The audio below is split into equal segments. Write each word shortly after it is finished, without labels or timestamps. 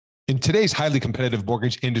In today's highly competitive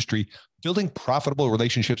mortgage industry, building profitable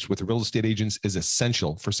relationships with real estate agents is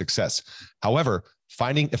essential for success. However,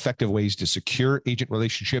 finding effective ways to secure agent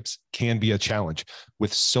relationships can be a challenge.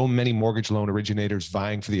 With so many mortgage loan originators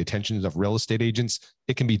vying for the attention of real estate agents,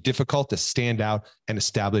 it can be difficult to stand out and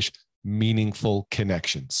establish meaningful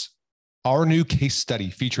connections. Our new case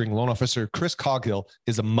study featuring loan officer Chris Coghill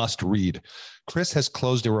is a must read. Chris has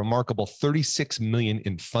closed a remarkable $36 million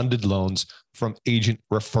in funded loans from agent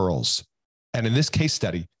referrals. And in this case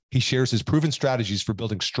study, he shares his proven strategies for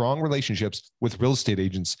building strong relationships with real estate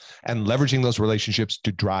agents and leveraging those relationships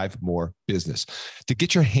to drive more business. To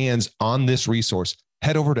get your hands on this resource,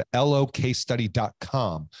 head over to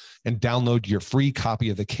locasestudy.com and download your free copy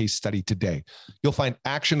of the case study today. You'll find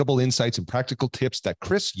actionable insights and practical tips that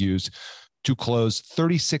Chris used to close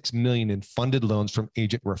 $36 million in funded loans from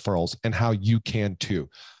agent referrals and how you can too.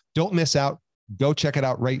 Don't miss out. Go check it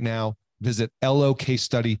out right now. Visit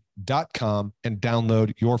locasestudy.com and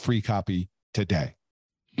download your free copy today.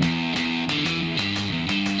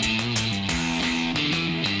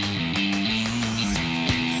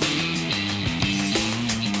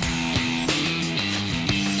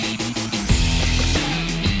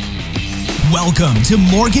 Welcome to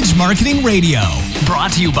Mortgage Marketing Radio,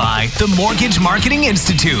 brought to you by the Mortgage Marketing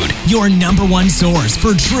Institute, your number one source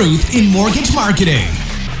for truth in mortgage marketing.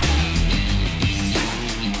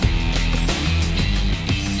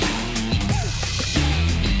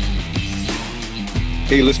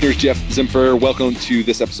 Hey listeners, Jeff Zimfer. Welcome to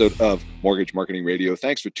this episode of Mortgage Marketing Radio.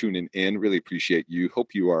 Thanks for tuning in. Really appreciate you.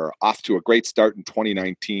 Hope you are off to a great start in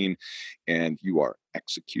 2019 and you are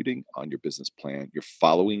executing on your business plan. You're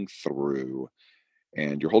following through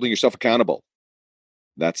and you're holding yourself accountable.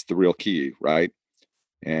 That's the real key, right?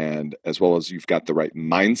 And as well as you've got the right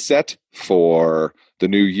mindset for the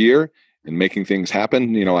new year and making things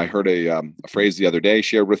happen. You know, I heard a phrase the other day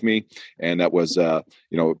shared with me, and that was,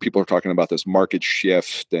 people are talking about this market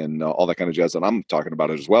shift and all that kind of jazz. And I'm talking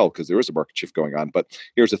about it as well, because there is a market shift going on. But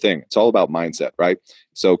here's the thing. It's all about mindset, right?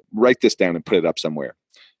 So write this down and put it up somewhere.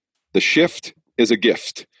 The shift is a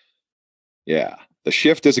gift. Yeah, the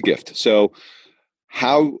shift is a gift. So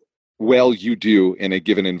how well you do in a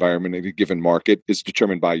given environment, in a given market, is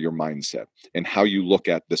determined by your mindset and how you look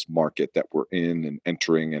at this market that we're in and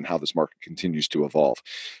entering and how this market continues to evolve.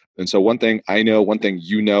 And so one thing I know, one thing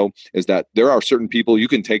you know, is that there are certain people you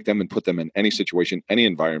can take them and put them in any situation, any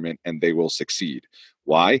environment, and they will succeed.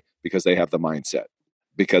 Why? Because they have the mindset,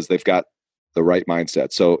 because they've got the right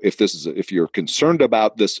mindset. So if you're concerned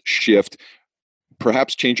about this shift,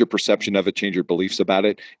 perhaps change your perception of it, change your beliefs about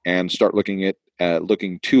it, and start looking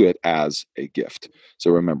to it as a gift.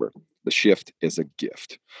 So remember, the shift is a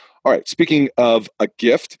gift. All right. Speaking of a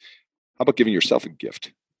gift, how about giving yourself a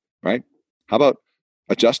gift, right? How about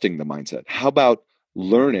adjusting the mindset? How about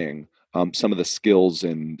learning some of the skills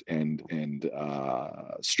and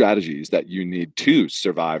strategies that you need to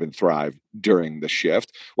survive and thrive during the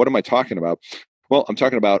shift? What am I talking about? Well, I'm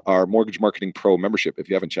talking about our Mortgage Marketing Pro membership. If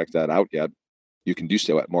you haven't checked that out yet, you can do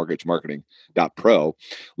so at mortgagemarketing.pro.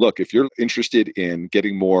 Look, if you're interested in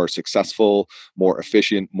getting more successful, more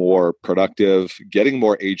efficient, more productive, getting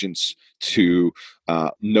more agents to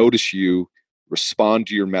notice you, respond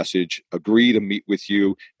to your message, agree to meet with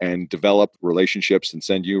you, and develop relationships and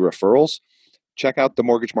send you referrals, check out the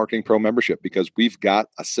Mortgage Marketing Pro membership, because we've got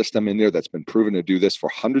a system in there that's been proven to do this for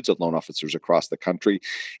hundreds of loan officers across the country.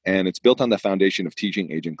 And it's built on the foundation of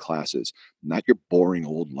teaching agent classes, not your boring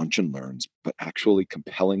old lunch and learns, but actually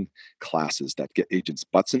compelling classes that get agents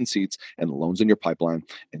butts in seats and loans in your pipeline.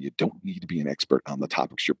 And you don't need to be an expert on the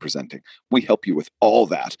topics you're presenting. We help you with all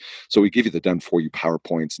that. So we give you the done for you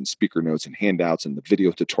PowerPoints and speaker notes and handouts and the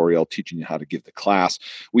video tutorial teaching you how to give the class.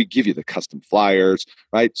 We give you the custom flyers,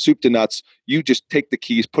 right? Soup to nuts. You just take the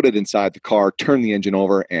keys, put it inside the car, turn the engine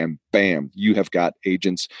over, and bam, you have got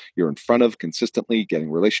agents you're in front of consistently,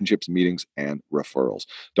 getting relationships, meetings, and referrals.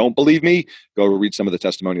 Don't believe me? Go read some of the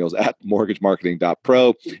testimonials at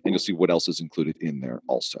mortgagemarketing.pro, and you'll see what else is included in there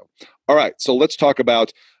also. All right, so let's talk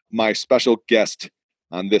about my special guest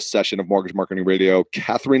on this session of Mortgage Marketing Radio,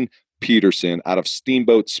 Catherine Peterson out of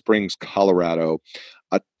Steamboat Springs, Colorado.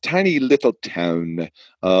 A tiny little town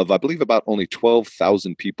of, I believe, about only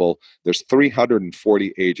 12,000 people. There's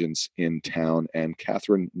 340 agents in town, and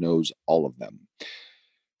Catherine knows all of them.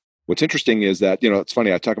 What's interesting is that, it's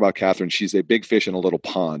funny, I talk about Catherine. She's a big fish in a little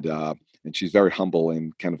pond, and she's very humble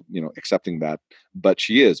and kind of, accepting that. But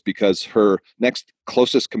she is, because her next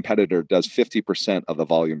closest competitor does 50% of the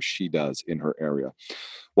volume she does in her area.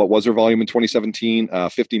 What was her volume in 2017?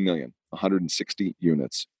 50 million, 160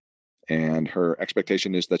 units. And her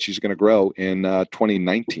expectation is that she's going to grow in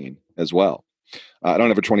 2019 as well. I don't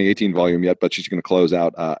have a 2018 volume yet, but she's going to close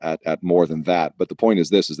out at more than that. But the point is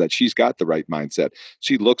this, is that she's got the right mindset.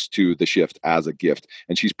 She looks to the shift as a gift,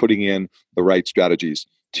 and she's putting in the right strategies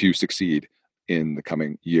to succeed in the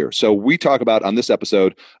coming year. So we talk about on this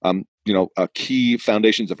episode, key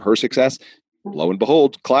foundations of her success. Lo and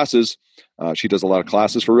behold, classes. She does a lot of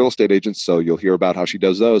classes for real estate agents, so you'll hear about how she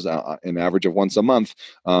does those an average of once a month.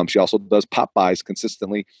 She also does pop buys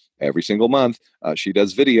consistently every single month. She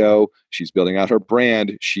does video. She's building out her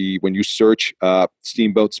brand. When you search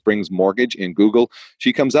Steamboat Springs Mortgage in Google,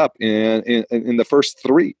 she comes up in the first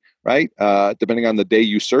three. Right? Depending on the day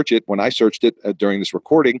you search it. When I searched it during this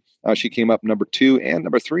recording, she came up number 2 and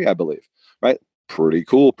number 3, I believe. Right? Pretty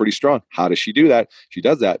cool, pretty strong. How does she do that? She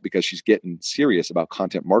does that because she's getting serious about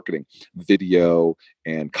content marketing, video,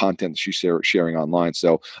 and content she's sharing online.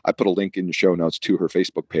 So I put a link in the show notes to her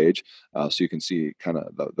Facebook page, so you can see kind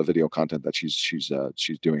of the video content that she's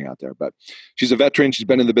doing out there. But she's a veteran. She's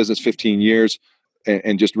been in the business 15 years.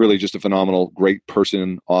 And just really just a phenomenal, great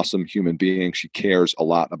person, awesome human being. She cares a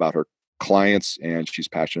lot about her clients and she's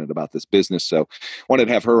passionate about this business. So wanted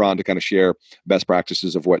to have her on to kind of share best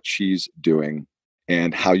practices of what she's doing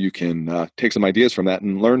and how you can take some ideas from that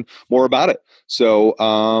and learn more about it. So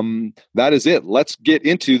that is it. Let's get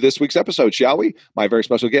into this week's episode, shall we? My very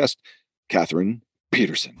special guest, Catherine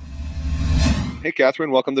Peterson. Hey,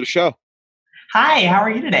 Catherine, welcome to the show. Hi, how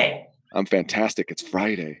are you today? I'm fantastic. It's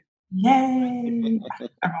Friday. Yay.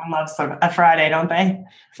 Everyone loves a Friday, don't they?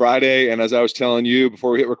 Friday. And as I was telling you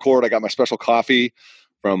before we hit record, I got my special coffee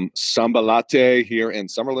from Samba Latte here in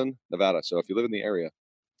Summerlin, Nevada. So if you live in the area,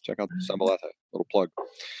 check out Samba Latte. Little plug.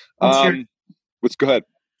 Go ahead.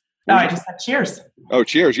 No, I just said cheers. Oh,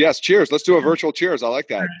 cheers. Yes, cheers. Let's do a virtual cheers. I like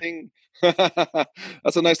that. Ding.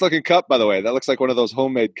 That's a nice looking cup, by the way. That looks like one of those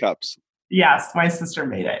homemade cups. Yes, my sister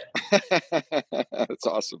made it. That's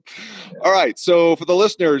awesome. All right. So for the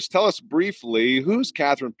listeners, tell us briefly, who's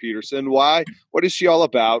Catherine Peterson? What is she all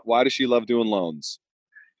about? Why does she love doing loans?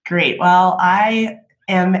 Great. Well, I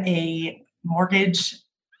am a mortgage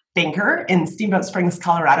banker in Steamboat Springs,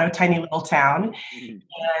 Colorado, tiny little town,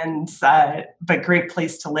 and but great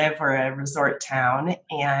place to live. We're a resort town,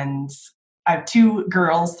 and I have 2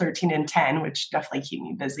 girls, 13 and 10, which definitely keep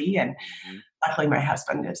me busy. And luckily, my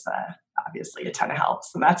husband is obviously a ton of help.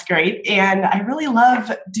 So that's great. And I really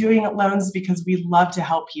love doing loans because we love to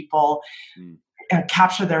help people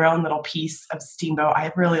capture their own little piece of Steamboat.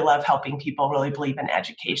 I really love helping people really believe in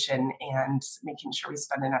education and making sure we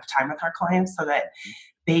spend enough time with our clients so that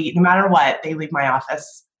they, no matter what, they leave my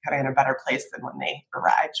office kind of in a better place than when they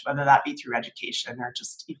arrived, whether that be through education or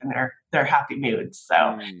just even their happy moods.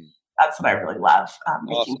 So that's what I really love,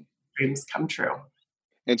 making dreams come true.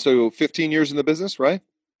 And so 15 years in the business, right?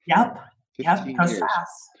 Yep. It goes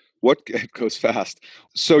fast. It goes fast.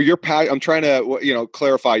 So I'm trying to,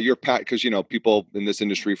 clarify your because, people in this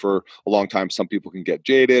industry for a long time, some people can get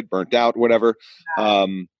jaded, burnt out, whatever. Yeah.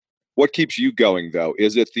 What keeps you going though?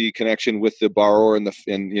 Is it the connection with the borrower and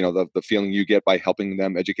the feeling you get by helping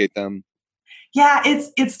them, educate them? Yeah,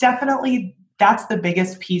 it's definitely, that's the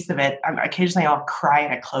biggest piece of it. Occasionally I'll cry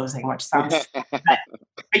at a closing, which sounds, but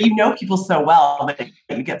people so well that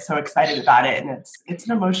you get so excited about it, and it's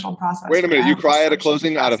an emotional process. Wait a minute, you cry at a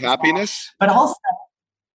closing out of happiness? But also,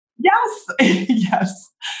 yes, yes,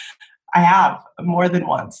 I have more than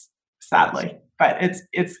once, sadly, but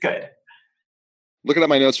it's good. Looking at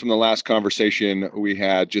my notes from the last conversation we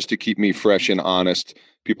had, just to keep me fresh and honest,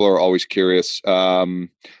 people are always curious.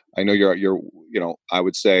 I know you're I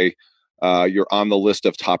would say, you're on the list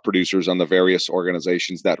of top producers on the various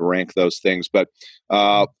organizations that rank those things. But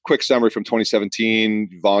quick summary from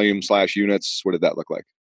 2017, volume/units. What did that look like?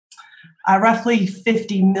 Roughly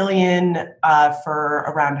 50 million for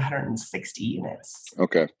around 160 units.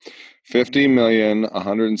 Okay. 50 million,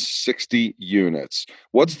 160 units.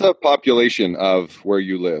 What's the population of where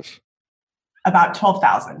you live? About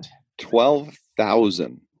 12,000.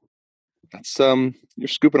 12,000. That's you're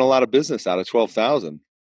scooping a lot of business out of 12,000.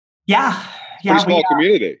 Yeah. Pretty small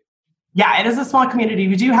community. Yeah, it is a small community.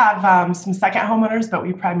 We do have some second homeowners, but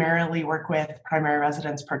we primarily work with primary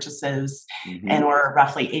residence purchases, and we're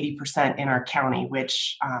roughly 80% in our county,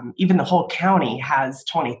 which even the whole county has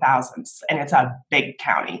 20,000, and it's a big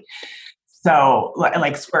county. So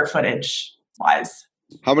like square footage wise.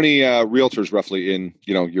 How many realtors roughly in,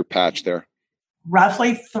 your patch there?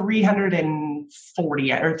 Roughly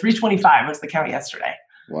 340 or 325 was the count yesterday.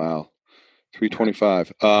 Wow.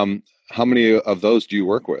 325. How many of those do you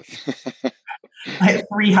work with? Like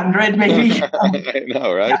 300 maybe. I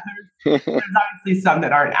know, right? Yeah, there's obviously some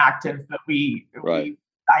that aren't active, but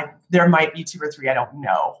there might be 2 or 3 I don't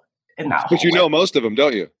know in that. But you know most of them,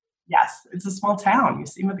 don't you? Yes, it's a small town. You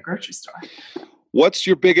see them at the grocery store. What's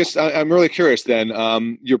your biggest? I'm really curious. Then,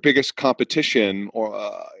 your biggest competition,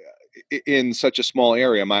 or in such a small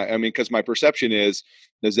area? I mean, because my perception is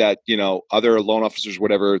that other loan officers,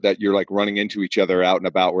 whatever, that you're like running into each other out and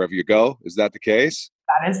about wherever you go. Is that the case?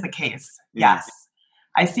 That is the case. Yes.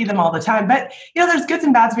 I see them all the time, but there's goods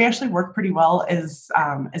and bads. We actually work pretty well as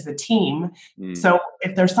a team. So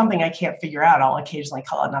if there's something I can't figure out, I'll occasionally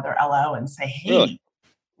call another LO and say, "Hey, Really?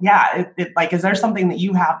 yeah, is there something that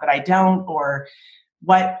you have that I don't, or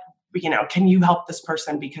what? Can you help this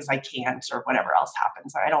person because I can't, or whatever else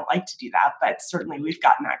happens?" I don't like to do that, but certainly we've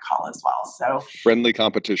gotten that call as well. So friendly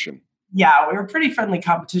competition. Yeah, we were pretty friendly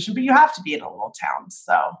competition, but you have to be in a little town.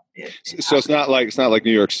 So it's not like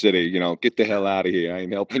New York City, get the hell out of here. I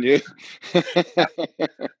ain't helping you.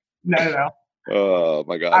 No. Oh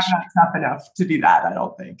my gosh. I'm not tough enough to do that, I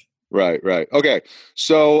don't think. Right. Okay.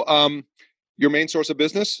 So your main source of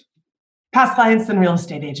business? Past clients and real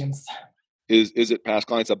estate agents. Is it past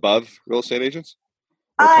clients above real estate agents?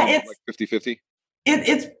 It's like 50-50?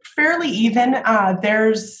 It's fairly even.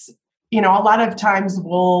 There's, a lot of times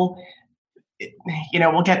we'll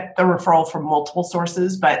get the referral from multiple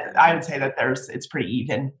sources, but I would say that it's pretty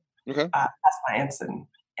even. Okay. Past clients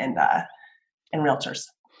and realtors.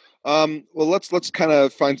 Well, let's kind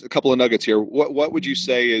of find a couple of nuggets here. What would you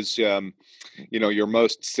say is, your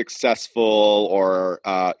most successful or,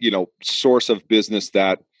 source of business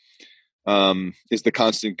that is the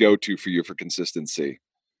constant go-to for you for consistency?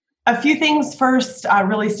 A few things. First,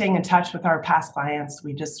 really staying in touch with our past clients.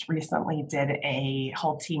 We just recently did a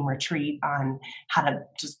whole team retreat on how to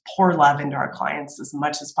just pour love into our clients as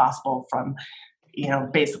much as possible, from,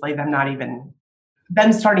 basically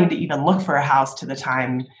them starting to even look for a house to the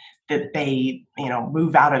time that they,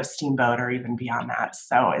 move out of Steamboat or even beyond that.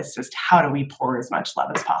 So it's just, how do we pour as much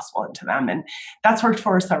love as possible into them? And that's worked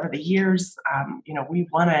for us over the years. We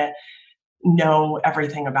want to know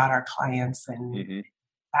everything about our clients, and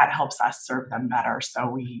that helps us serve them better. So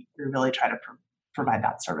we really try to provide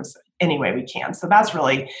that service any way we can. So that's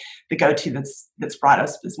really the go-to that's brought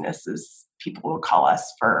us business, is people will call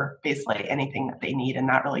us for basically anything that they need, and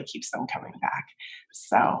that really keeps them coming back.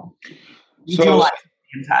 So we do a lot to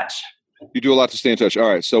stay in touch. You do a lot to stay in touch. All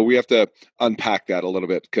right. So we have to unpack that a little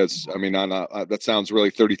bit, because that sounds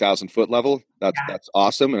really 30,000 foot level. That's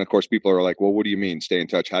awesome. And of course, people are like, well, what do you mean stay in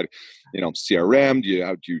touch? How do CRM? Do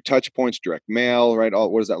you touch points, direct mail, right?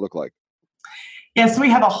 What does that look like? Yeah. So we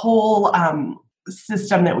have a whole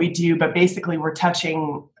system that we do, but basically we're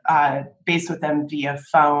touching base with them via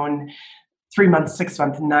phone, 3 months, 6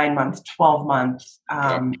 months, 9 months, 12 months,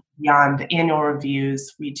 beyond annual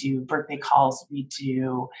reviews. We do birthday calls. We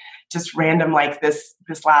do just random, like this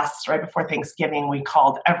last, right before Thanksgiving, we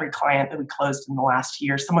called every client that we closed in the last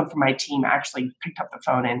year. Someone from my team actually picked up the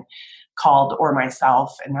phone and called, or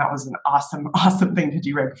myself. And that was an awesome, awesome thing to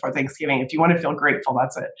do right before Thanksgiving. If you want to feel grateful,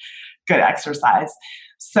 that's a good exercise.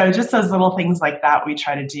 So just those little things like that we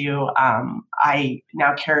try to do. I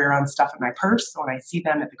now carry around stuff in my purse. So when I see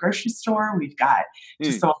them at the grocery store, we've got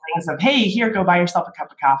just little things of, hey, here, go buy yourself a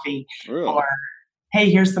cup of coffee. Really? Or,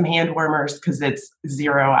 hey, here's some hand warmers because it's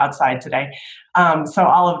 0 outside today. So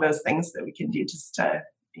all of those things that we can do just to,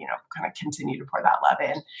 kind of continue to pour that love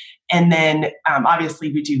in. And then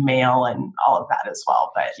obviously we do mail and all of that as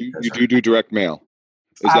well. But you do direct mail?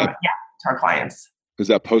 Is that, to our clients. Is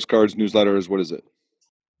that postcards, newsletters? What is it?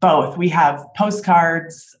 Both. We have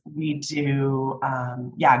postcards, we do,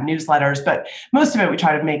 newsletters, but most of it we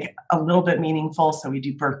try to make a little bit meaningful. So we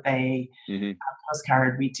do birthday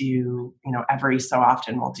postcard. We do, every so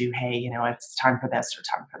often we'll do, hey, it's time for this or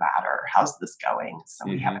time for that, or how's this going? So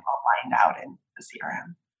we have it all lined out in the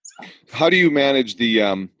CRM. So. How do you manage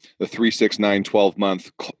the 3, 6, 9, 12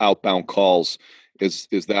 month outbound calls? Is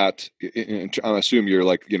that, I assume you're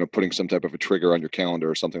like, putting some type of a trigger on your calendar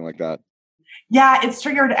or something like that? Yeah, it's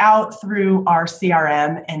triggered out through our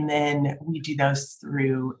CRM, and then we do those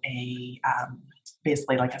through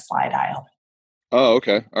basically like a slide dial. Oh,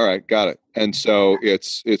 okay. All right. Got it. And so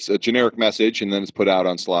it's a generic message, and then it's put out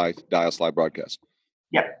on slide broadcast.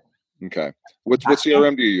 Yep. Okay. What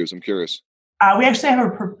CRM do you use? I'm curious. We actually have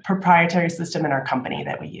a proprietary system in our company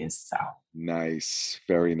that we use. So nice.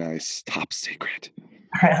 Very nice. Top secret.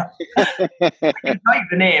 I like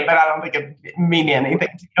the name, but I don't think it means anything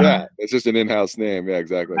to you. Yeah, it's just an in-house name. Yeah,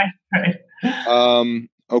 exactly. Right.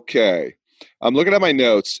 Okay. I'm looking at my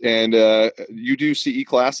notes, and you do CE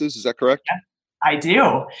classes. Is that correct? Yeah, I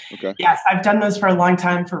do. Okay. Yes, I've done those for a long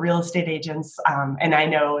time for real estate agents, and I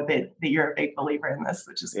know that you're a big believer in this,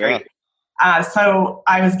 which is great. So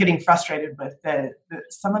I was getting frustrated with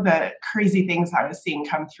some of the crazy things I was seeing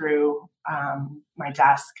come through my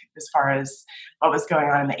desk as far as what was going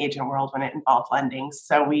on in the agent world when it involved lending.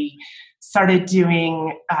 So we started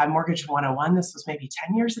doing Mortgage 101. This was maybe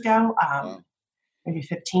 10 years ago, maybe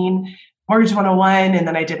 15. Mortgage 101, and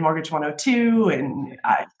then I did Mortgage 102, and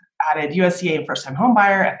added USDA and first-time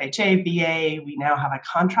homebuyer, FHA, VA. We now have a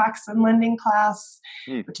contracts and lending class,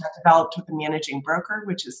 which I developed with a managing broker,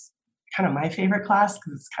 which is kind of my favorite class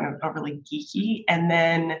because it's kind of overly geeky. And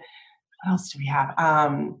then what else do we have?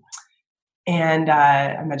 And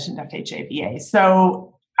I mentioned FHA, VA.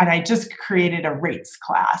 So, and I just created a rates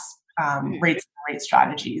class, rates and rate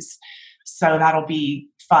strategies. So that'll be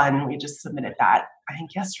fun. We just submitted that, I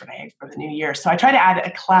think, yesterday for the new year. So I try to add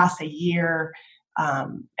a class a year.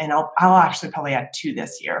 And I'll actually probably add 2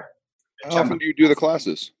 this year. How often do you do the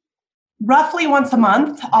classes? Roughly once a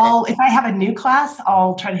month. If I have a new class,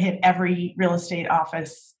 I'll try to hit every real estate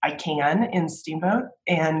office I can in Steamboat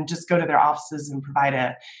and just go to their offices and provide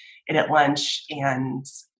it at lunch and,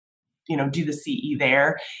 do the CE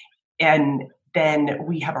there. And then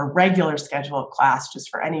we have a regular schedule of class just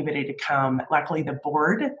for anybody to come. Luckily, the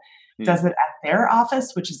board does it at their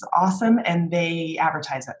office, which is awesome. And they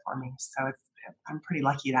advertise it for me. So I'm pretty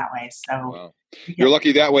lucky that way. So You're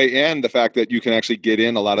lucky that way. And the fact that you can actually get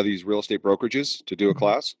in a lot of these real estate brokerages to do a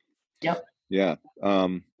class. Yep. Yeah.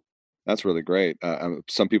 That's really great.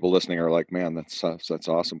 Some people listening are like, man, that's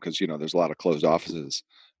awesome. Cause there's a lot of closed offices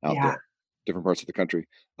out there, different parts of the country.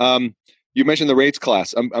 You mentioned the rates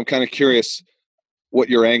class. I'm kind of curious what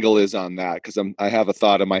your angle is on that. Cause I have a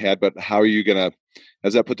thought in my head, but how are you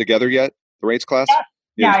has that put together yet? The rates class?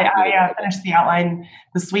 Yeah, I finished the outline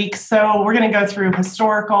this week. So we're going to go through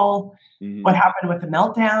historical, what happened with the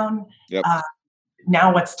meltdown,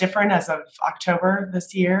 now what's different as of October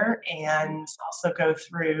this year, and also go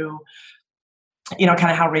through, kind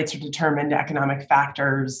of how rates are determined, economic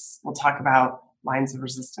factors. We'll talk about lines of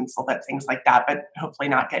resistance, all that, things like that, but hopefully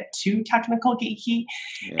not get too technical, geeky.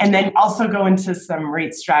 Yeah. And then also go into some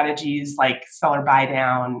rate strategies like seller buy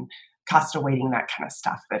down, cost of waiting, that kind of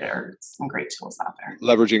stuff, that are some great tools out there.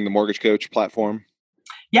 Leveraging the Mortgage Coach platform.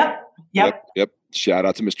 Yep. Shout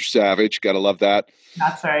out to Mr. Savage. Got to love that.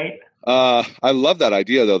 That's right. I love that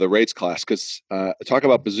idea though, the rates class, because talk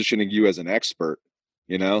about positioning you as an expert.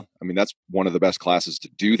 That's one of the best classes to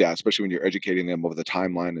do that, especially when you're educating them over the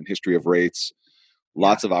timeline and history of rates.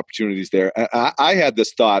 Lots of opportunities there. I had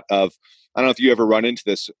this thought of, I don't know if you ever run into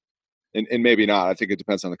this, and maybe not. I think it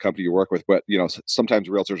depends on the company you work with. But, sometimes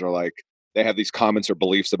realtors are like, they have these comments or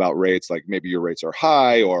beliefs about rates, like maybe your rates are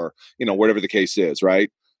high or, whatever the case is, right?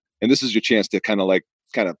 And this is your chance to kind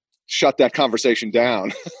of shut that conversation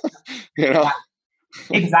down,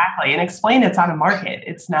 Exactly. And explain it's on a market.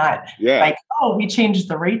 It's not like, oh, we changed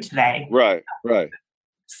the rate today. Right.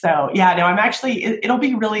 So, I'm actually, it'll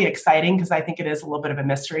be really exciting because I think it is a little bit of a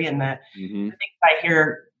mystery. And the things I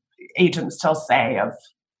hear agents still say of,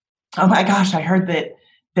 oh my gosh, I heard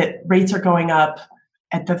that rates are going up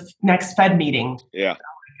at the next Fed meeting. Yeah.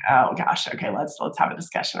 Oh gosh. Okay. Let's have a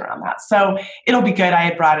discussion around that. So it'll be good. I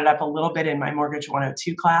had brought it up a little bit in my Mortgage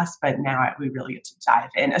 102 class, but now we really get to dive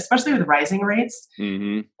in, especially with rising rates.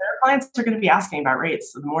 Their clients are going to be asking about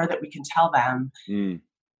rates. So the more that we can tell them,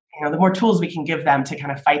 the more tools we can give them to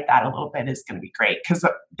kind of fight that a little bit is going to be great, because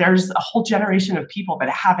there's a whole generation of people that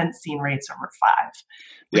haven't seen rates over 5,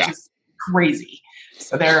 which is crazy.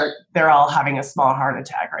 So they're all having a small heart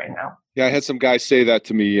attack right now. Yeah, I had some guy say that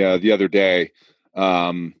to me the other day.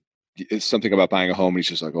 It's something about buying a home, and he's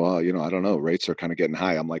just like, well, I don't know, rates are kind of getting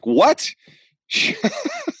high. I'm like, what?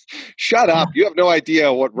 Shut up. You have no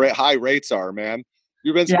idea what high rates are, man.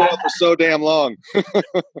 You've been spoiled for so damn long. So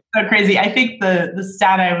crazy. I think the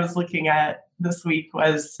stat I was looking at this week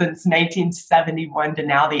was since 1971 to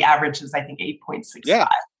now, the average is, I think, 8.65. Yeah,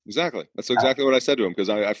 exactly. That's exactly what I said to him, because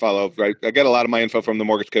I follow, right? I get a lot of my info from the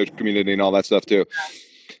Mortgage Coach community and all that stuff too.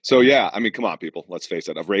 So come on, people, let's face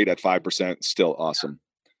it. A rate at 5%, still awesome.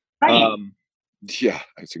 Right.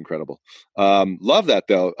 It's incredible. Love that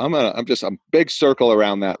though. I'm just a big circle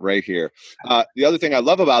around that right here. The other thing I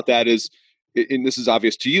love about that is, and this is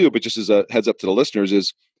obvious to you, but just as a heads up to the listeners,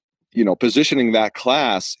 is, positioning that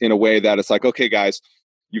class in a way that it's like, okay, guys,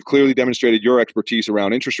 you've clearly demonstrated your expertise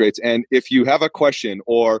around interest rates. And if you have a question,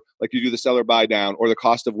 or like you do the seller buy down or the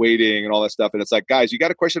cost of waiting and all that stuff, and it's like, guys, you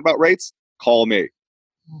got a question about rates? Call me.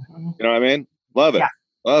 You know what I mean? Love it. Yeah.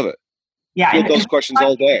 Love it. Yeah. Get those questions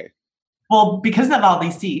all day. Well, because of all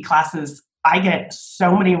these CE classes, I get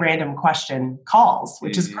so many random question calls,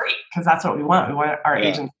 which is great, because that's what we want. We want our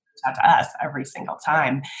agents out to us every single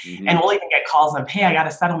time. Mm-hmm. And we'll even get calls of, hey, I got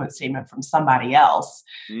a settlement statement from somebody else.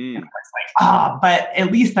 And it's like, but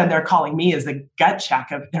at least then they're calling me as a gut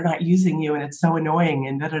check of they're not using you and it's so annoying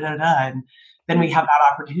and And then we have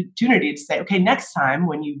that opportunity to say, okay, next time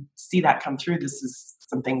when you see that come through, this is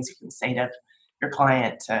some things you can say to your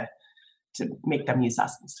client to make them use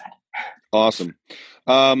us instead. Awesome.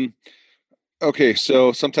 Okay,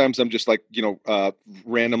 so sometimes I'm just like,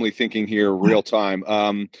 randomly thinking here real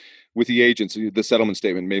time. With the agents, the settlement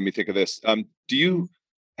statement made me think of this. Do you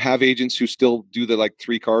have agents who still do the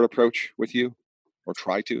 3-card approach with you or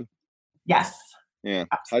try to? Yes. Yeah.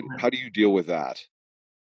 How do you deal with that,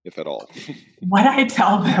 if at all? What I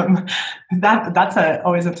tell them, that's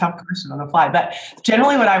always a tough question on the fly. But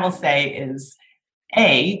generally what I will say is,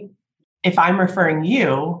 if I'm referring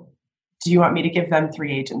you, do you want me to give them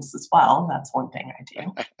 3 agents as well? That's one thing I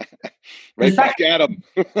do. Right back at them.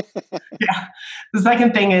 Yeah. The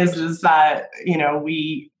second thing is that,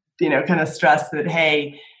 we, kind of stress that,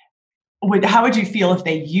 hey, how would you feel if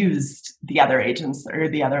they used the other agents or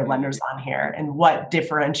the other lenders on here, and what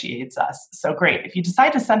differentiates us? So great. If you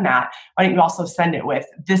decide to send that, why don't you also send it with,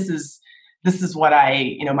 this is what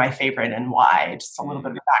my favorite and why, just a little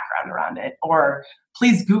bit of background around it. Or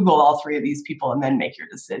please Google all 3 of these people and then make your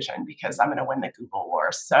decision, because I'm going to win the Google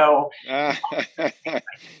war. So or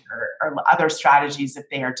other strategies, if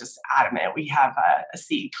they are just adamant. We have a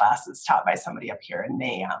CE classes taught by somebody up here, and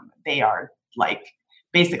they are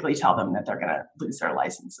basically tell them that they're going to lose their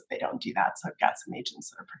license if they don't do that. So I've got some agents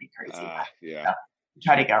that are pretty crazy. Yeah. So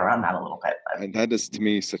try to go around that a little bit. But and that is, to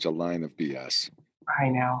me, such a line of BS. I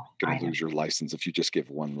know. Going to lose your license if you just give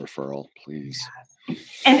one referral, please. Yeah.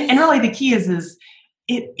 And really the key is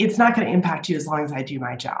it's not going to impact you as long as I do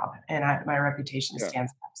my job and my reputation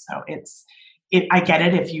stands up. So I get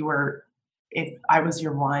it if I was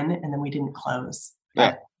your one and then we didn't close.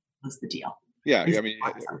 That was the deal. Yeah, I mean,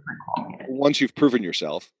 once you've proven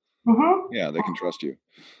yourself, they can trust you.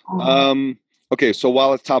 Okay, so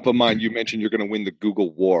while it's top of mind, you mentioned you're going to win the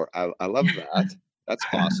Google war. I love that. That's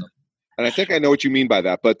awesome. And I think I know what you mean by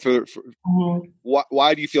that. But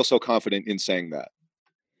why do you feel so confident in saying that?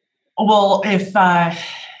 Well, if I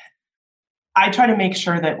try to make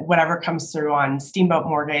sure that whatever comes through on Steamboat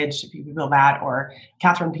Mortgage, if you Google that, or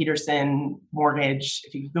Catherine Peterson Mortgage,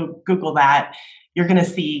 if you Google that, you're going to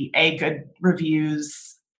see good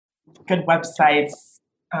reviews, good websites,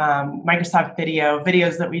 Microsoft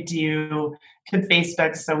videos that we do, good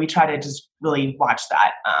Facebook. So we try to just really watch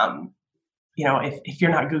that. If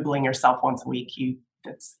you're not Googling yourself once a week,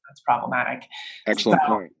 that's problematic. Excellent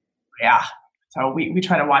point. Yeah. So we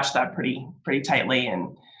try to watch that pretty tightly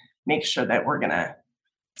and make sure that we're going to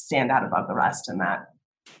stand out above the rest in that.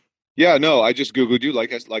 Yeah, no, I just Googled you,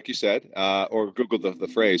 like you said, or Googled the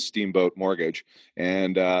phrase Steamboat Mortgage.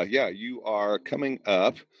 And you are coming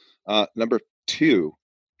up number 2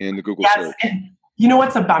 in the Google search. And you know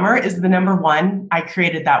what's a bummer is the number 1, I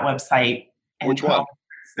created that website. Which one?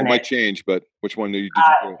 It might change, but which one did you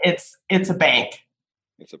do? It's a bank.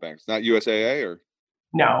 It's a bank. It's not USAA or?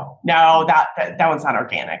 No, that one's not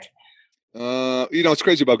organic. It's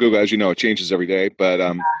crazy about Google, as you know, it changes every day.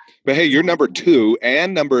 But hey, you're number 2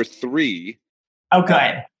 and number 3. Oh,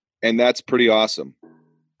 good. And that's pretty awesome.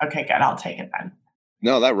 Okay, good. I'll take it then.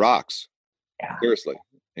 No, that rocks. Yeah. Seriously.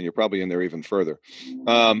 And you're probably in there even further.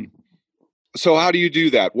 So how do you do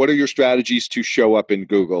that? What are your strategies to show up in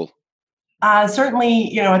Google?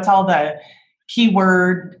 Certainly, it's all the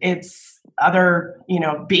keyword. It's other,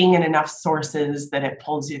 being in enough sources that it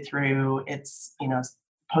pulls you through. It's,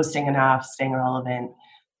 posting enough, staying relevant.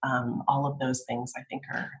 All of those things I think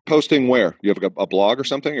are. Posting where? You have a blog or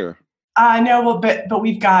something, or? No, well, but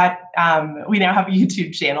we've got, we now have a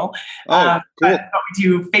YouTube channel. Oh, cool. But we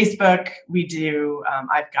do Facebook. We do,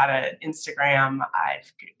 I've got an Instagram.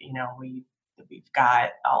 We've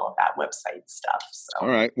got all of that website stuff. So. All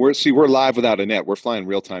right. We're live without a net. We're flying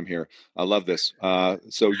real time here. I love this.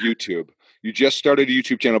 So YouTube, you just started a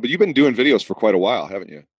YouTube channel, but you've been doing videos for quite a while, haven't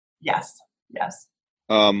you? Yes.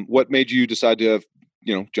 What made you decide to,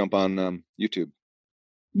 jump on YouTube?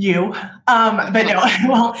 But no,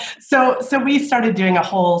 well, so we started doing a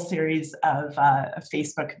whole series of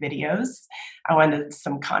Facebook videos. I wanted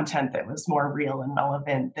some content that was more real and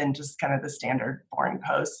relevant than just kind of the standard boring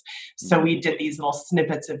posts. So we did these little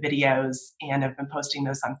snippets of videos and have been posting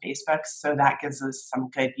those on Facebook. So that gives us some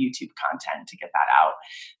good YouTube content to get that out.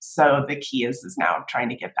 So the key is now trying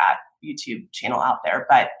to get that YouTube channel out there.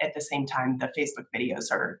 But at the same time, the Facebook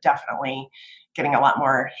videos are definitely getting a lot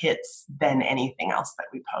more hits than anything else that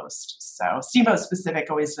we post. So Steamboat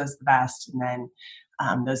specific always does the best. And then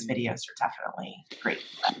those videos are definitely great.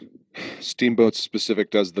 Steamboat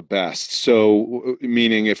specific does the best. So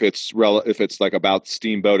meaning if it's like about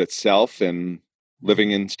Steamboat itself and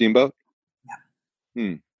living in Steamboat?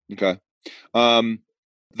 Yeah. Okay.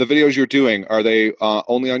 The videos you're doing, are they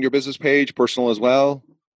only on your business page, personal as well?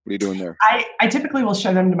 What are you doing there? I typically will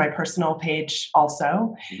share them to my personal page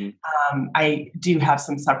also. I do have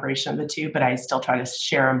some separation of the two, but I still try to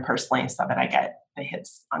share them personally so that I get the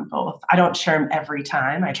hits on both. I don't share them every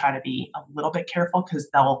time. I try to be a little bit careful because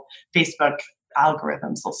Facebook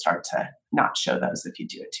algorithms will start to not show those if you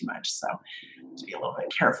do it too much. So to be a little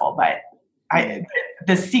bit careful. But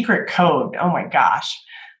the secret code, oh my gosh,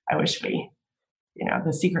 I wish the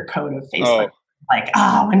secret code of Facebook. Oh. Like,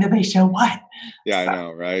 when do they show what? Yeah, so, I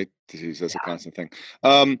know, right? Jeez, that's a constant thing.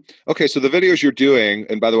 Okay, so the videos you're doing,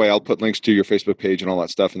 and by the way, I'll put links to your Facebook page and all that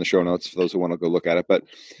stuff in the show notes for those who want to go look at it. But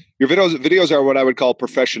your videos are what I would call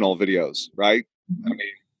professional videos, right? I mean,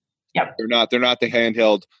 yep. They're not the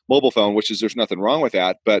handheld mobile phone, which is there's nothing wrong with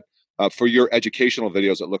that. But for your educational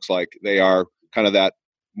videos, it looks like they are kind of that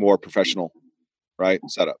more professional, right?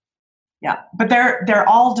 Setup. Yeah, but they're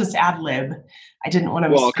all just ad lib. I didn't want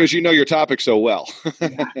to. Well, because you know your topic so well.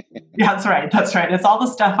 Yeah, that's right. It's all the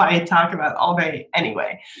stuff I talk about all day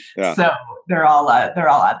anyway. Yeah. So they're all ad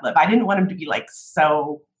lib. I didn't want them to be like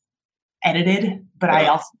so edited, but I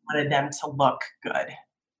also wanted them to look good.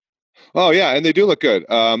 Oh yeah, and they do look good.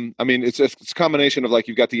 I mean, it's a combination of like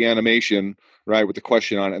you've got the animation right with the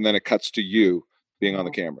question on it, and then it cuts to you being on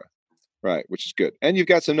the camera, right, which is good. And you've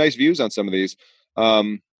got some nice views on some of these.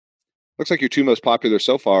 Looks like your two most popular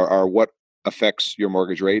so far are what affects your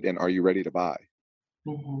mortgage rate and are you ready to buy?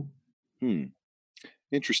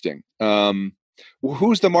 Interesting.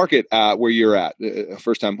 Who's the market where you're at?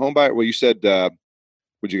 First time home buyer? Well, you said,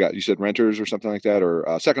 what you got? You said renters or something like that, or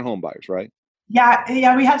second home buyers, right?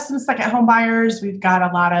 Yeah. We have some second home buyers. We've got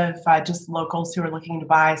a lot of just locals who are looking to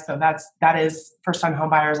buy. So that is first time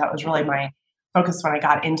home buyers. That was really my focus when I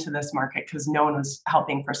got into this market because no one was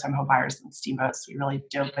helping first-time home buyers and steamboats. We really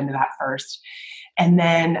dove into that first. And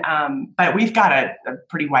then, but we've got a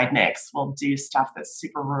pretty wide mix. We'll do stuff that's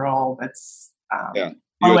super rural, that's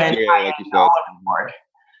low end, high end, all over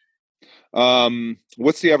the board.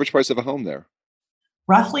 What's the average price of a home there?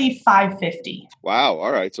 Roughly $550,000. Wow.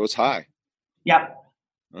 All right. So it's high. Yep.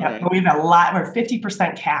 Right. But we have we're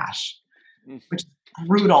 50% cash, which is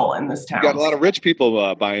brutal in this town. You got a lot of rich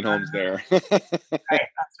people buying homes there. Right,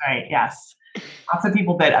 that's right. Yes, lots of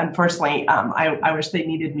people that unfortunately, I wish they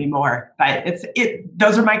needed me more. But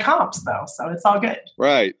those are my comps though, so it's all good.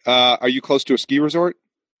 Right. Are you close to a ski resort?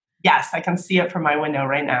 Yes, I can see it from my window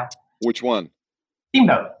right now. Which one?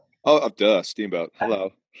 Steamboat. Oh, duh, Steamboat.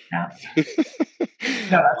 Hello. Yeah.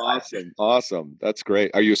 Awesome. That's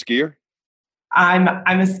great. Are you a skier? I'm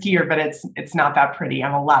a skier, but it's not that pretty.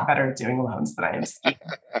 I'm a lot better at doing loans than I am skiing.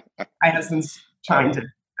 My husband's trying to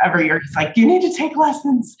every year. He's like, "You need to take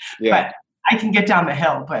lessons." Yeah. But I can get down the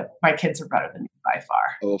hill, but my kids are better than me by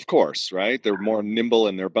far. Oh, of course, right? They're more nimble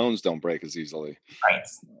and their bones don't break as easily. Right.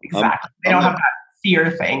 Exactly. They don't have that fear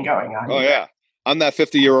thing going on. Oh either. Yeah. I'm that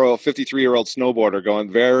 53-year-old snowboarder going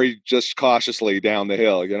very just cautiously down the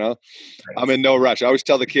hill. You know, right. I'm in no rush. I always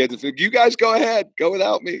tell the kids, "You guys go ahead, go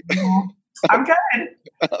without me." I'm good.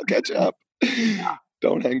 I'll catch up. Yeah.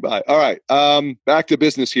 Don't hang by. All right. Back to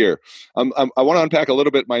business here. I want to unpack a little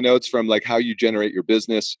bit my notes from like how you generate your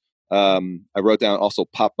business. I wrote down also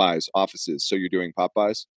pop buys offices. So you're doing pop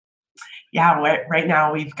buys? Yeah. Right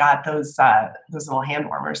now we've got those little hand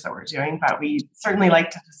warmers that we're doing, but we certainly like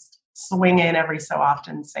to just swing in every so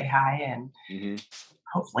often, say hi, and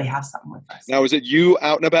hopefully have something with us. Now, is it you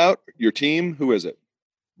out and about? Your team? Who is it?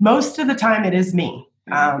 Most of the time it is me.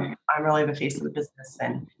 I'm really the face of the business,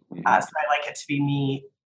 and so I like it to be me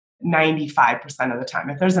 95% of the time.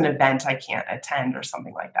 If there's an event I can't attend or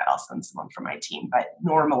something like that, I'll send someone from my team, but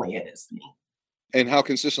normally it is me. And how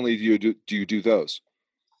consistently do you do those?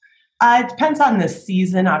 It depends on the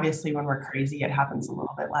season. Obviously, when we're crazy, it happens a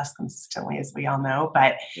little bit less consistently, as we all know,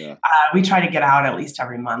 but we try to get out at least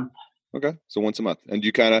every month. Okay. So once a month. And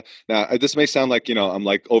you kind of, now this may sound like, I'm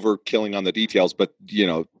like overkilling on the details, but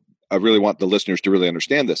I really want the listeners to really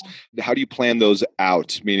understand this. How do you plan those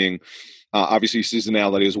out? Meaning, obviously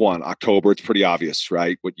seasonality is one. October, it's pretty obvious,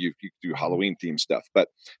 right? What you do Halloween themed stuff, but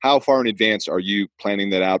how far in advance are you planning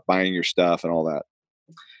that out, buying your stuff and all that?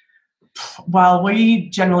 Well, we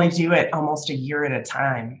generally do it almost a year at a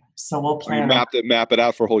time. So we'll plan. You map it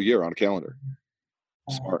out for a whole year on a calendar.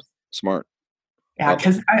 Smart. Yeah,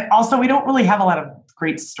 because also we don't really have a lot of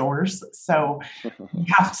great stores, so you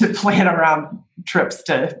have to plan around trips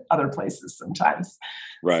to other places sometimes.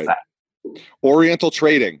 Right. So. Oriental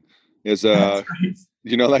Trading is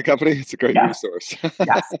You know that company? It's a great Yes. resource.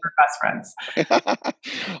 Yes, we're best friends.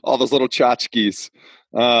 All those little tchotchkes.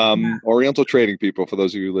 Oriental trading people, for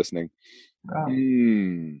those of you listening.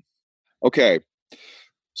 Okay.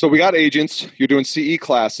 So we got agents. You're doing CE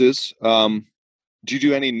classes. Do you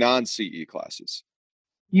do any non-CE classes?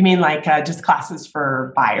 You mean like just classes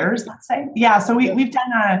for buyers, let's say? Yeah, so we've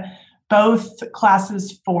done both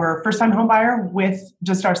classes for first-time home buyer with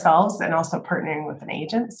just ourselves and also partnering with an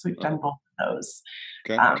agent. So we've done both of those.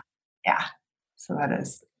 Okay. Yeah, so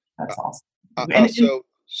that's awesome. So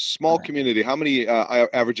small community, how many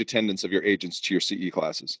average attendance of your agents to your CE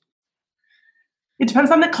classes? It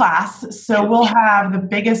depends on the class. So we'll have the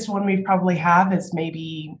biggest one we probably have is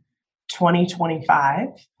maybe 20, 25.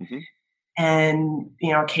 Mm-hmm. And,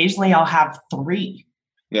 occasionally I'll have 3.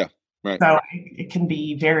 Yeah. Right. So it can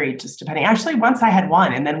be varied just depending. Actually, once I had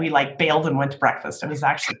 1 and then we bailed and went to breakfast. It was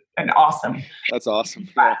actually an awesome. That's awesome.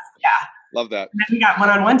 Class. Yeah. Love that. And then we got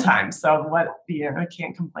one-on-one time. So I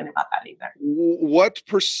can't complain about that either. What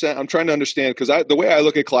percent, I'm trying to understand, because the way I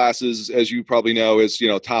look at classes, as you probably know, is,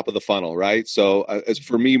 top of the funnel, right? So as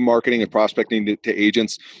for me, marketing and prospecting to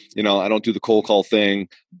agents, I don't do the cold call thing.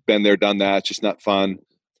 Been there, done that. It's just not fun.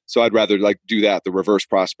 So I'd rather do that, the reverse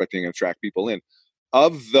prospecting, and attract people in.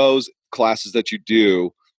 Of those classes that you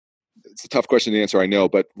do, it's a tough question to answer, I know,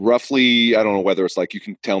 but roughly, I don't know whether it's you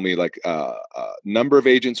can tell me number of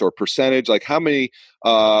agents or percentage, how many,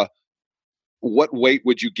 what weight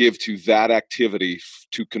would you give to that activity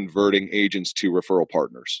to converting agents to referral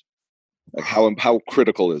partners? How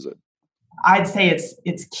critical is it? I'd say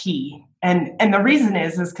it's key. And the reason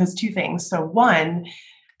is because 2 things. So one,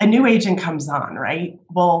 a new agent comes on, right?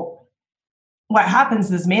 Well, what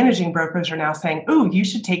happens is managing brokers are now saying, "Ooh, you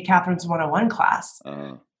should take Catherine's 101 class."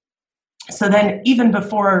 So then even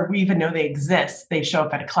before we even know they exist, they show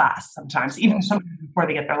up at a class sometimes, even before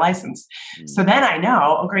they get their license. So then I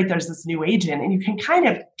know, oh, great, there's this new agent, and you can kind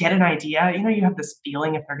of get an idea. You have this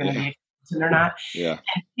feeling if they're going to be a agent or not. Yeah.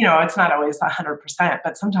 And, it's not always 100%,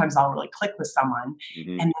 but sometimes I'll really click with someone,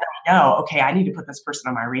 and then I know, okay, I need to put this person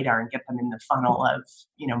on my radar and get them in the funnel of,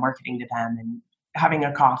 marketing to them and having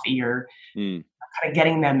a coffee or kind of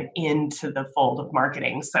getting them into the fold of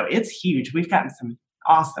marketing. So it's huge. We've gotten some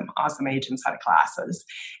awesome agents out of classes.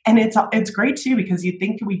 And it's great too, because you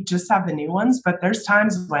think we just have the new ones, but there's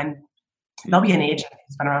times when there'll be an agent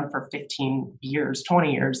who's been around for 15 years,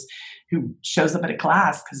 20 years, who shows up at a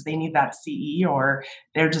class because they need that CE, or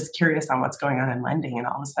they're just curious on what's going on in lending. And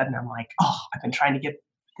all of a sudden I'm like, oh, I've been trying to get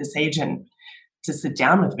this agent to sit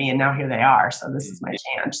down with me, and now here they are. So this is my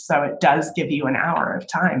chance. So it does give you an hour of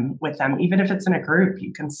time with them. Even if it's in a group,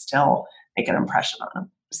 you can still make an impression on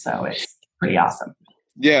them. So it's pretty awesome.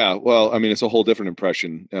 Yeah, well, I mean, it's a whole different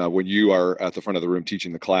impression when you are at the front of the room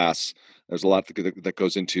teaching the class. There's a lot that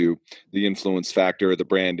goes into the influence factor, the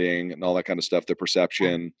branding, and all that kind of stuff, the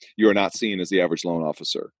perception. You are not seen as the average loan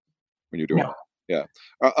officer when you're doing that. Yeah.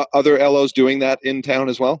 Are other LOs doing that in town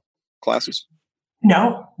as well? Classes?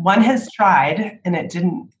 No, one has tried, and it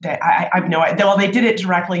didn't. I have no idea. Well, they did it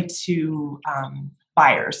directly to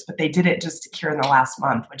buyers, but they did it just here in the last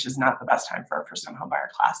month, which is not the best time for a first-time home buyer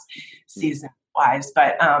class season-wise.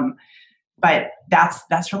 But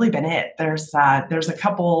that's really been it. There's a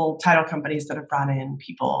couple title companies that have brought in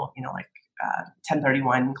people,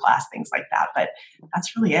 1031 class, things like that. But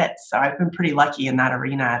that's really it. So I've been pretty lucky in that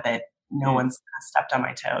arena that no one's stepped on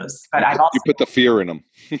my toes. But I've also, you put the fear in them.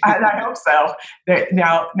 I hope so.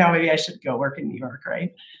 Now maybe I should go work in New York,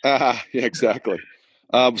 right? Yeah, exactly.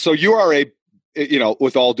 So you are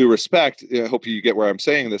with all due respect, I hope you get where I'm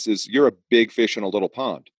saying this, is you're a big fish in a little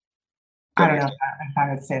pond. I don't know if I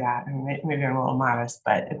would say that. I mean, maybe I'm a little modest,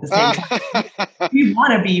 but at the same time, we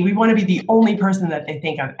want to be the only person that they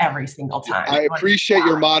think of every single time. I appreciate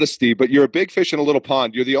your modesty, but you're a big fish in a little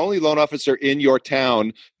pond. You're the only loan officer in your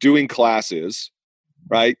town doing classes,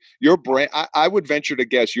 right? Your brand, I would venture to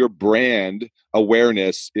guess your brand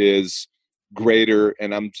awareness is greater,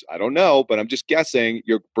 and I don't know, but I'm just guessing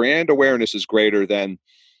your brand awareness is greater than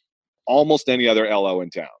almost any other LO in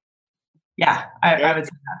town. Yeah, I would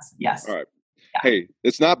say that's yes. All right. Yeah. Hey,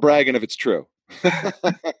 it's not bragging if it's true.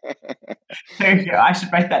 There you go. I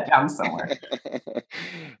should write that down somewhere.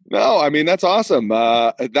 No, I mean, that's awesome.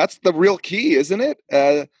 That's the real key, isn't it?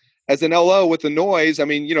 As an LO with the noise, I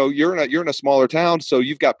mean, you're in a smaller town, so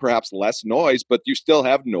you've got perhaps less noise, but you still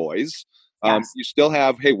have noise. Yes. You still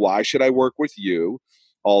have, hey, why should I work with you?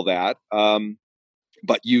 All that.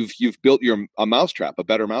 But you've built a mousetrap, a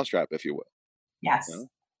better mousetrap, if you will. Yes. You know?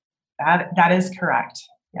 That is correct.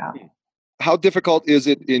 Yeah. How difficult is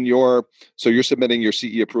it so you're submitting your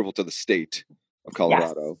CE approval to the state of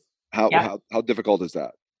Colorado? Yes. How difficult is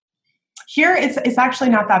that? Here, it's actually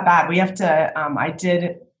not that bad. We have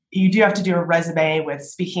to, you do have to do a resume with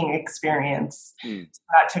speaking experience. So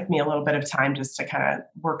that took me a little bit of time just to kind of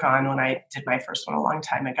work on when I did my first one a long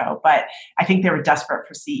time ago. But I think they were desperate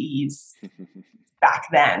for CEs back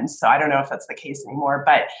then. So I don't know if that's the case anymore.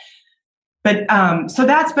 But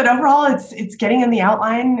overall, it's getting in the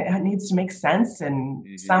outline. It needs to make sense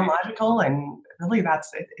and sound logical. And really,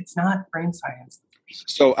 that's it. It's not brain science.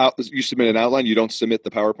 So you submit an outline. You don't submit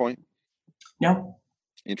the PowerPoint? No.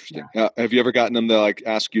 Interesting. Have you ever gotten them to like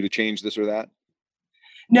ask you to change this or that?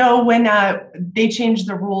 No, when they changed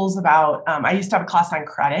the rules about, I used to have a class on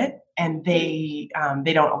credit, and they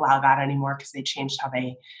don't allow that anymore because they changed how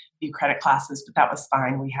they do credit classes. But that was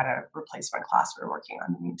fine. We had a replacement class we were working on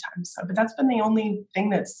in the meantime. So, but that's been the only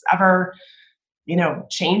thing that's ever,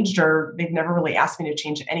 changed, or they've never really asked me to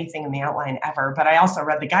change anything in the outline ever. But I also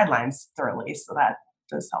read the guidelines thoroughly, so that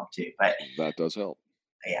does help too. But that does help.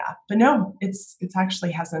 Yeah, but no, it's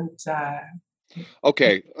actually hasn't.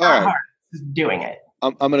 Okay, all right. Hard doing it.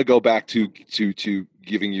 I'm going to go back to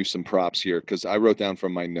giving you some props here because I wrote down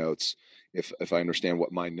from my notes. If I understand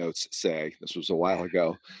what my notes say, this was a while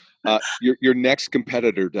ago. Your next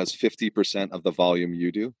competitor does 50% of the volume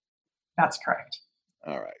you do. That's correct.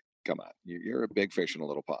 All right, come on, you're a big fish in a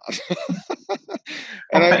little pond.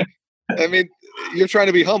 And I mean, you're trying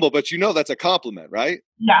to be humble, but that's a compliment, right?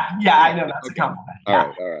 Yeah, I know that's a compliment. All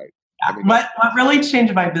right. Yeah. I mean, what really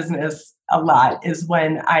changed my business a lot is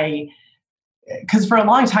when because for a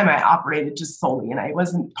long time I operated just solely, and I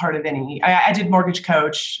wasn't part of any. I did mortgage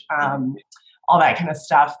coach, all that kind of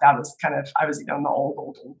stuff. That was I was on the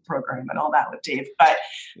old program and all that with Dave, but.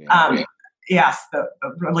 Yes, the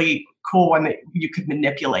really cool one that you could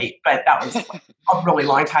manipulate, but that was a really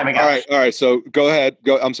long time ago. All right. So go ahead.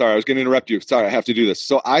 I'm sorry. I was going to interrupt you. Sorry, I have to do this.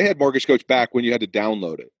 So I had Mortgage Coach back when you had to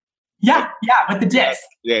download it. Yeah, with the disc.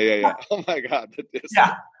 Yeah. Oh my God, the disc.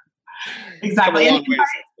 Yeah, exactly.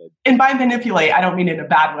 And by manipulate, I don't mean it in a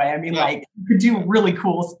bad way. I mean, like, you could do really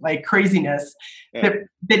cool, like, craziness that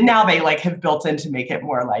now they have built in to make it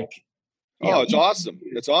more like. It's awesome.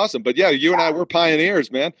 It's awesome. But yeah, you and I were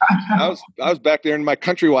pioneers, man. I was back there in my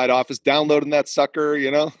Countrywide office downloading that sucker,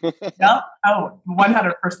 Yeah. Oh,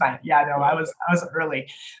 100%. Yeah, no, I was early.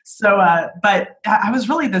 So, but I was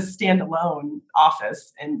really the standalone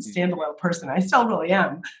office and standalone person. I still really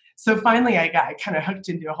am. So finally I got kind of hooked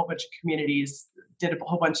into a whole bunch of communities, did a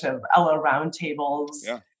whole bunch of LO roundtables,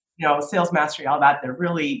 sales mastery, all that. That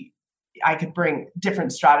really, I could bring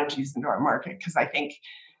different strategies into our market. Cause I think,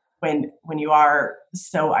 when you are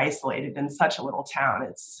so isolated in such a little town,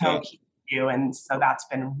 it's so key to you. And so that's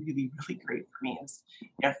been really, really great for me is,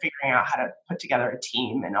 figuring out how to put together a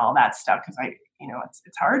team and all that stuff. Cause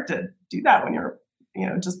it's hard to do that when you're,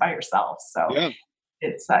 just by yourself. So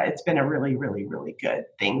it's been a really, really, really good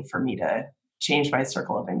thing for me to change my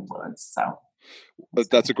circle of influence. So.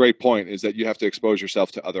 But that's a great point, is that you have to expose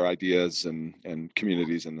yourself to other ideas and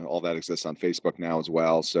communities, and all that exists on Facebook now as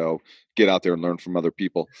well. So get out there and learn from other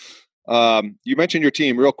people. You mentioned your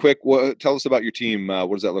team real quick. Tell us about your team.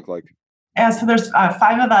 What does that look like? Yeah, so there's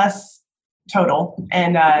 5 of us total.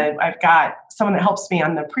 And I've got someone that helps me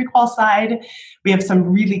on the pre-qual side. We have some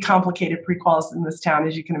really complicated pre-quals in this town,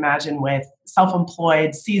 as you can imagine, with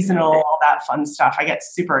self-employed, seasonal, all that fun stuff. I get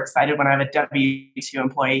super excited when I have a W-2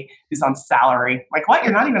 employee who's on salary. Like, what?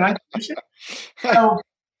 You're not even on commission? So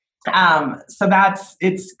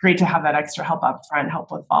it's great to have that extra help up front,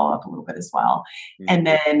 help with follow-up a little bit as well. Mm-hmm. And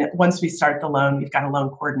then once we start the loan, we've got a loan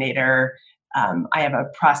coordinator. I have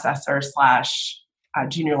a processor /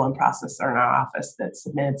 junior loan processor in our office that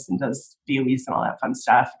submits and does VOEs and all that fun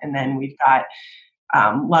stuff. And then we've got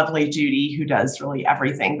lovely Judy, who does really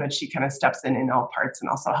everything, but she kind of steps in all parts and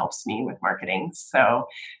also helps me with marketing. So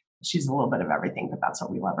she's a little bit of everything, but that's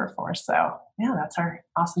what we love her for. So yeah, that's our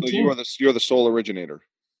awesome team. You're the sole originator.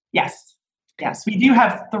 Yes. We do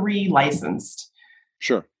have 3 licensed.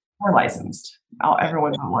 Sure. 4 licensed.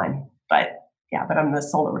 Everyone's online, but I'm the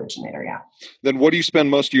sole originator. Yeah. Then what do you spend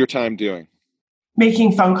most of your time doing?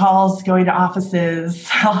 Making phone calls, going to offices,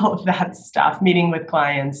 all of that stuff, meeting with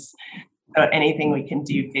clients. So anything we can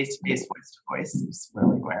do face-to-face, voice-to-voice is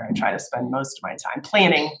really where I try to spend most of my time.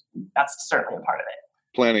 Planning, that's certainly a part of it.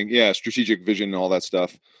 Planning, yeah, strategic vision, all that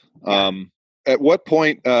stuff. Yeah. At what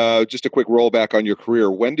point, just a quick rollback on your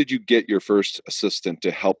career, when did you get your first assistant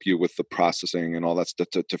to help you with the processing and all that stuff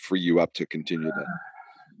to free you up to continue that?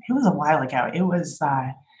 It was a while ago. It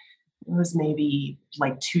was maybe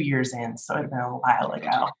like 2 years in, so it had been a while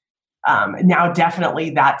ago. Now,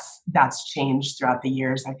 definitely that's changed throughout the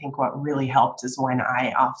years. I think what really helped is when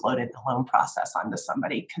I offloaded the loan process onto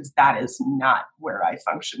somebody, because that is not where I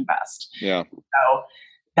function best. Yeah. So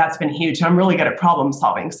that's been huge. I'm really good at problem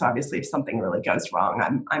solving. So obviously if something really goes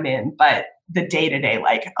wrong, I'm in. But the day-to-day,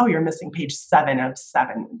 like, oh, you're missing page 7 of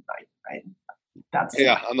 7, right? That's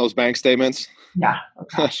on those bank statements. Yeah. Oh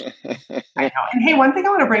gosh. I know. And hey, one thing I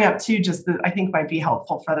want to bring up too, just that I think might be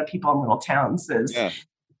helpful for other people in little towns is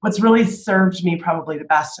what's really served me probably the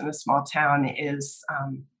best in a small town is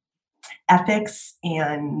ethics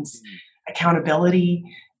and accountability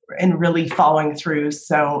and really following through.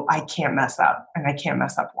 So I can't mess up, and I can't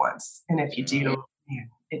mess up once. And if you do,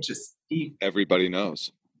 it just, everybody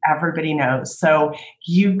knows. Everybody knows. So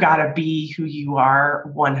you've got to be who you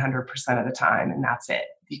are 100% of the time. And that's it.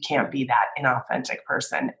 You can't be that inauthentic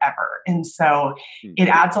person ever. And so it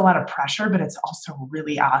adds a lot of pressure, but it's also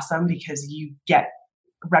really awesome because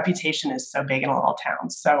reputation is so big in a little town.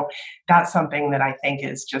 So that's something that I think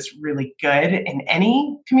is just really good in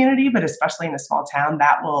any community, but especially in a small town,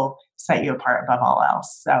 that will set you apart above all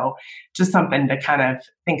else. So just something to kind of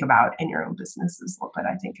think about in your own businesses a little bit,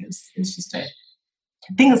 I think is just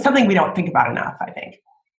something we don't think about enough, I think.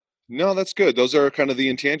 No, that's good. Those are kind of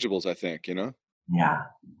the intangibles, I think, Yeah.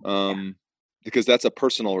 Because that's a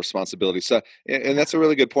personal responsibility. So, and that's a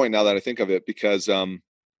really good point now that I think of it, because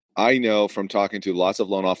I know from talking to lots of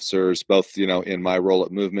loan officers, both, in my role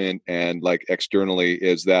at Movement and like externally,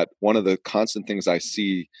 is that one of the constant things I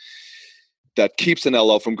see that keeps an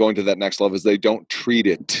LO from going to that next level is they don't treat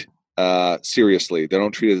it seriously. They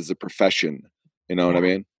don't treat it as a profession. You know what I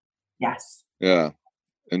mean? Yes. Yeah.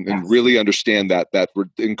 And really understand that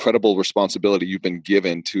incredible responsibility you've been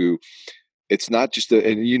given to. It's not just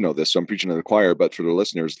and you know this, so I'm preaching to the choir, but for the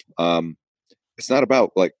listeners, it's not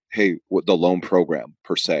about like, hey, what the loan program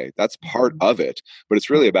per se. That's part of it, but it's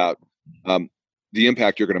really about the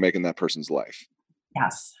impact you're going to make in that person's life.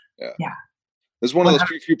 Yes. Yeah. This is one of those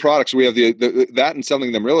few products. We have that and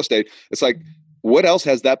selling them real estate. It's like, what else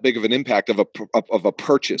has that big of an impact of a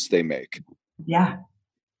purchase they make? Yeah.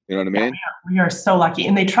 You know what I mean? We are so lucky.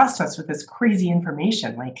 And they trust us with this crazy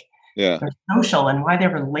information, like their social and why they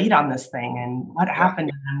were late on this thing and what happened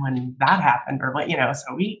to them when that happened or what,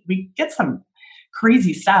 so we get some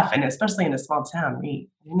crazy stuff. And especially in a small town, we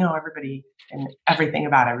know everybody and everything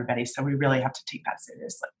about everybody. So we really have to take that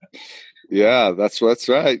seriously. Yeah, that's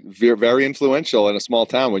right. You're very influential in a small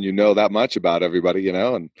town when you know that much about everybody,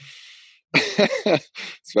 and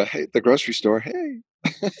so, hey, the grocery store, hey.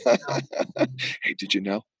 Hey, did you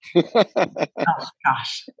know? Oh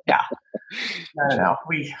gosh, yeah. No.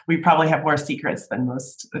 We probably have more secrets than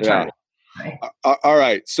most attorneys. Right? All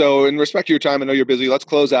right. So, in respect to your time, I know you're busy. Let's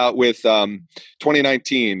close out with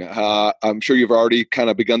 2019. I'm sure you've already kind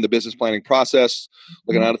of begun the business planning process,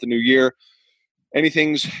 looking out at the new year. Any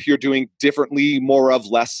things you're doing differently, more of,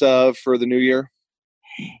 less of for the new year?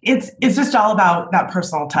 It's just all about that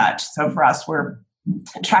personal touch. So for us, we're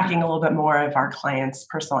tracking a little bit more of our clients'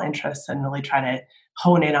 personal interests and really try to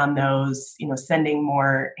hone in on those, sending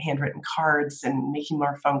more handwritten cards and making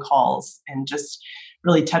more phone calls and just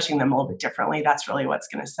really touching them a little bit differently. That's really what's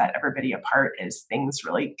going to set everybody apart as things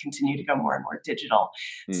really continue to go more and more digital.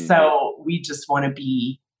 So we just want to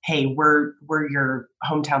be, hey, we're your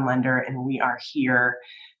hometown lender and we are here,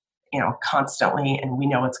 constantly, and we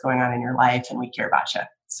know what's going on in your life and we care about you.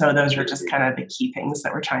 So those are just kind of the key things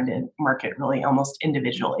that we're trying to market really almost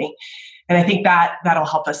individually. And I think that'll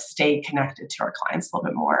help us stay connected to our clients a little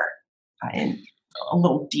bit more and a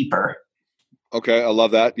little deeper. Okay. I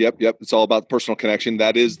love that. Yep. It's all about personal connection.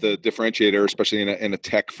 That is the differentiator, especially in a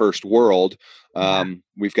tech first world.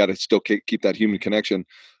 We've got to still keep that human connection.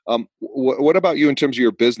 What about you in terms of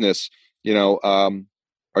your business? Are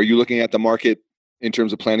you looking at the market in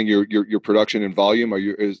terms of planning your production and volume?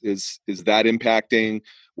 Is that impacting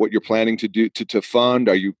what you're planning to do to fund?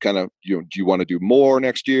 Are you kind of, do you want to do more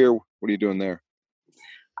next year? What are you doing there?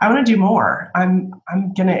 I want to do more. I'm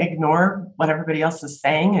going to ignore what everybody else is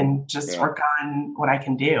saying and just work on what I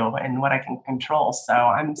can do and what I can control. So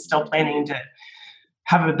I'm still planning to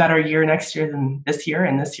have a better year next year than this year.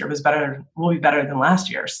 And this year will be better than last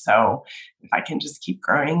year. So if I can just keep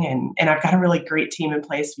growing and I've got a really great team in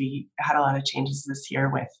place. We had a lot of changes this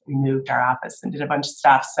year we moved our office and did a bunch of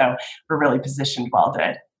stuff. So we're really positioned well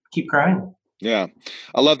to keep growing. Yeah,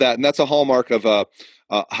 I love that. And that's a hallmark of a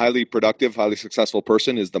highly productive, highly successful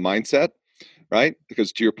person is the mindset, right?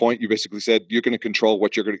 Because to your point, you basically said you're going to control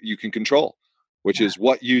what you can control, which is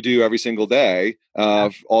what you do every single day.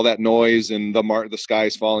 All that noise and the sky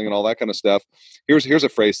is falling and all that kind of stuff. Here's a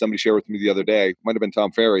phrase somebody shared with me the other day. Might have been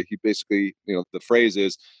Tom Ferry. He basically, the phrase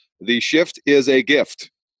is, the shift is a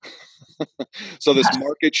gift. So this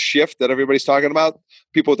market shift that everybody's talking about,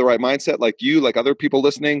 people with the right mindset, like you, like other people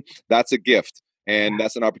listening, that's a gift. And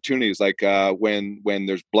that's an opportunity. It's like when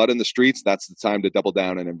there's blood in the streets, that's the time to double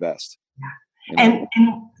down and invest. Yeah. And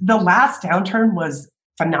the last downturn was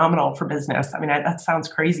phenomenal for business. I mean, that sounds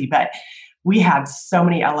crazy, but we had so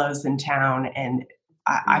many LOs in town, and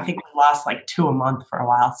I think we lost like 2 a month for a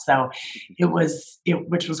while. So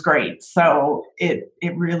which was great. So it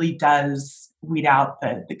really does weed out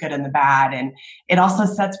the good and the bad. And it also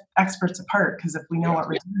sets experts apart, because if we know what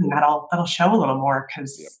we're doing, that'll show a little more,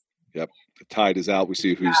 because Yep. The tide is out. We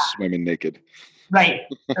see who's swimming naked. Right.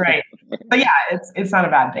 But yeah, it's not a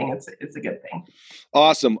bad thing. It's a good thing.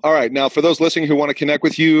 Awesome. All right. Now, for those listening who want to connect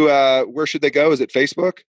with you, where should they go? Is it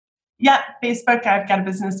Facebook? Yeah, Facebook. I've got a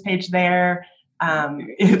business page there.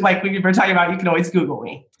 Like we were talking about, you can always Google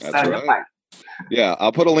me. That's right. Yeah,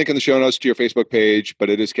 I'll put a link in the show notes to your Facebook page, but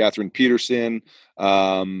it is Catherine Peterson,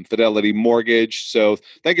 Fidelity Mortgage. So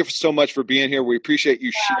thank you so much for being here. We appreciate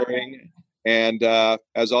you sharing. And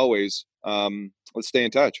as always, let's stay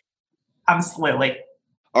in touch. Absolutely.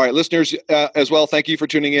 All right, listeners, as well, thank you for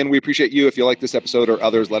tuning in. We appreciate you. If you like this episode or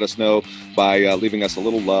others, let us know by leaving us a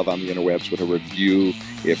little love on the interwebs with a review,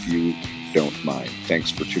 if you don't mind. Thanks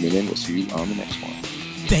for tuning in. We'll see you on the next one.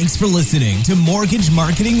 Thanks for listening to Mortgage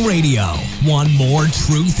Marketing Radio. Want more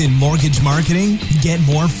truth in mortgage marketing? Get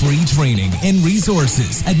more free training and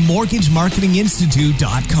resources at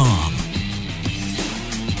mortgagemarketinginstitute.com.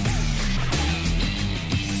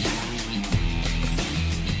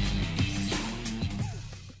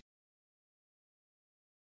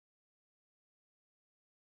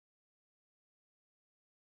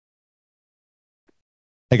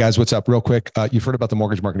 Hey guys, what's up? Real quick, you've heard about the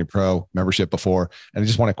Mortgage Marketing Pro membership before, and I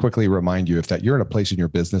just want to quickly remind you, if that you're in a place in your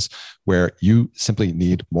business where you simply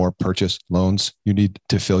need more purchase loans, you need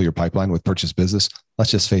to fill your pipeline with purchase business.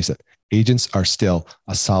 Let's just face it, agents are still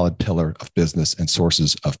a solid pillar of business and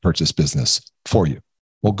sources of purchase business for you.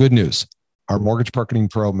 Well, good news. Our Mortgage Marketing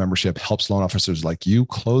Pro membership helps loan officers like you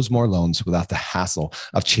close more loans without the hassle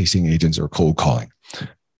of chasing agents or cold calling.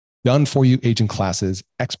 Done for you agent classes,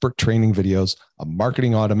 expert training videos, a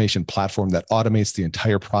marketing automation platform that automates the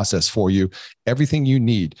entire process for you, everything you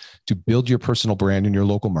need to build your personal brand in your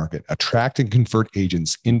local market, attract and convert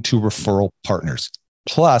agents into referral partners.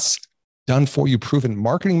 Plus, done for you proven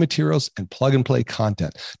marketing materials and plug and play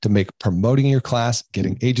content to make promoting your class,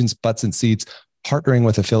 getting agents butts in seats, partnering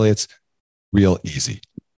with affiliates real easy.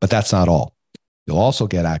 But that's not all. You'll also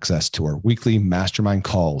get access to our weekly mastermind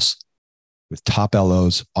calls with top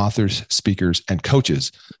LOs, authors, speakers, and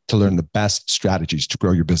coaches to learn the best strategies to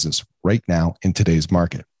grow your business right now in today's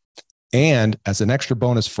market. And as an extra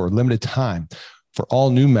bonus for a limited time, for all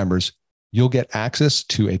new members, you'll get access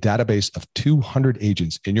to a database of 200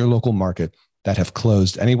 agents in your local market that have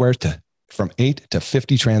closed anywhere from 8 to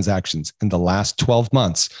 50 transactions in the last 12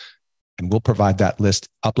 months. And we'll provide that list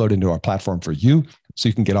uploaded into our platform for you so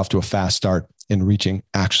you can get off to a fast start in reaching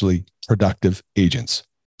actually productive agents.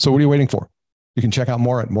 So what are you waiting for? You can check out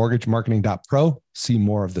more at mortgagemarketing.pro, see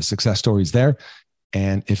more of the success stories there.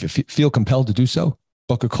 And if you feel compelled to do so,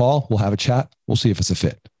 book a call. We'll have a chat. We'll see if it's a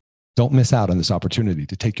fit. Don't miss out on this opportunity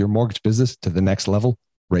to take your mortgage business to the next level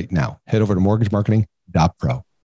right now. Head over to mortgagemarketing.pro.